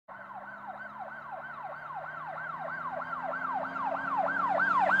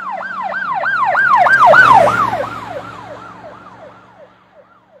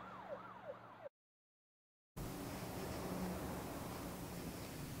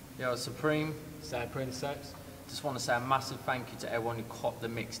Yo, Supreme. Sad Princess. Just want to say a massive thank you to everyone who copped the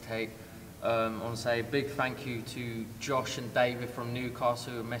mixtape. I want to say a big thank you to Josh and David from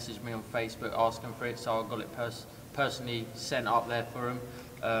Newcastle who messaged me on Facebook asking for it, so I got it personally sent up there for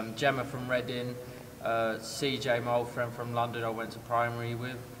them. Gemma from Reading, CJ, my old friend from London I went to primary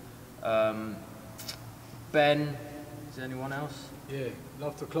with. Ben, is there anyone else? Yeah,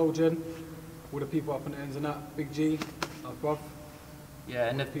 love to Clogen, all the people up on the ends and that, Big G, love bruv. Yeah,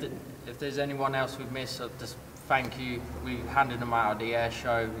 and if there's anyone else we've missed, just thank you. We handed them out at the air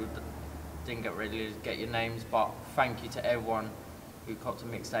show. We didn't really get your names, but thank you to everyone who copped a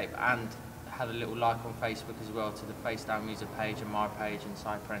mixtape and had a little like on Facebook as well to the FaceDownMusik page and my page and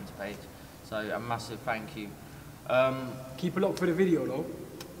Cyprent's page. So a massive thank you. Keep a look for the video though.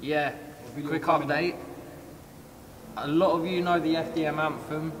 Yeah, quick update. A lot of you know the FDM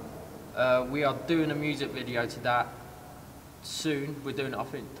anthem. We are doing a music video to that soon. We're doing it, I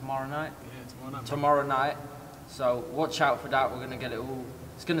think, tomorrow night. Yeah, tomorrow night. Tomorrow night. So watch out for that. We're going to get it all.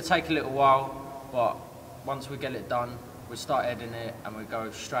 It's going to take a little while, but once we get it done, we'll start editing it and we'll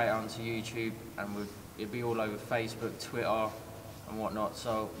go straight onto YouTube and it'll be all over Facebook, Twitter and whatnot.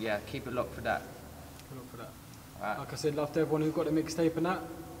 So yeah, keep a look for that. Keep a look for that. Right. Like I said, love to everyone who got the mixtape and that.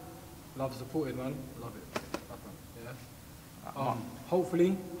 Love supporting, man. Love it. Love them. Yeah.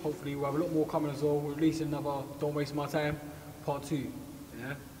 Hopefully we'll have a lot more coming as well. We're releasing another Don't Waste My Time Part 2.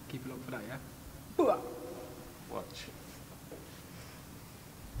 Yeah. Keep a look for that. Yeah. Watch.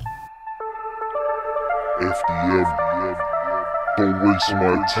 FDM, don't waste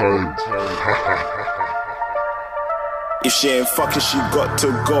my time. If she ain't fucking, she got to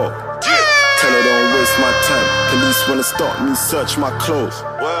go. Tell her don't waste my time. Police wanna stop me, search my clothes.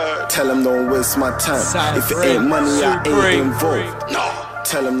 Tell them don't waste my time. If it ain't money, I ain't involved.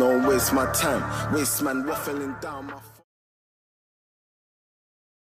 Tell them don't waste my time. Waste man waffling down my phone.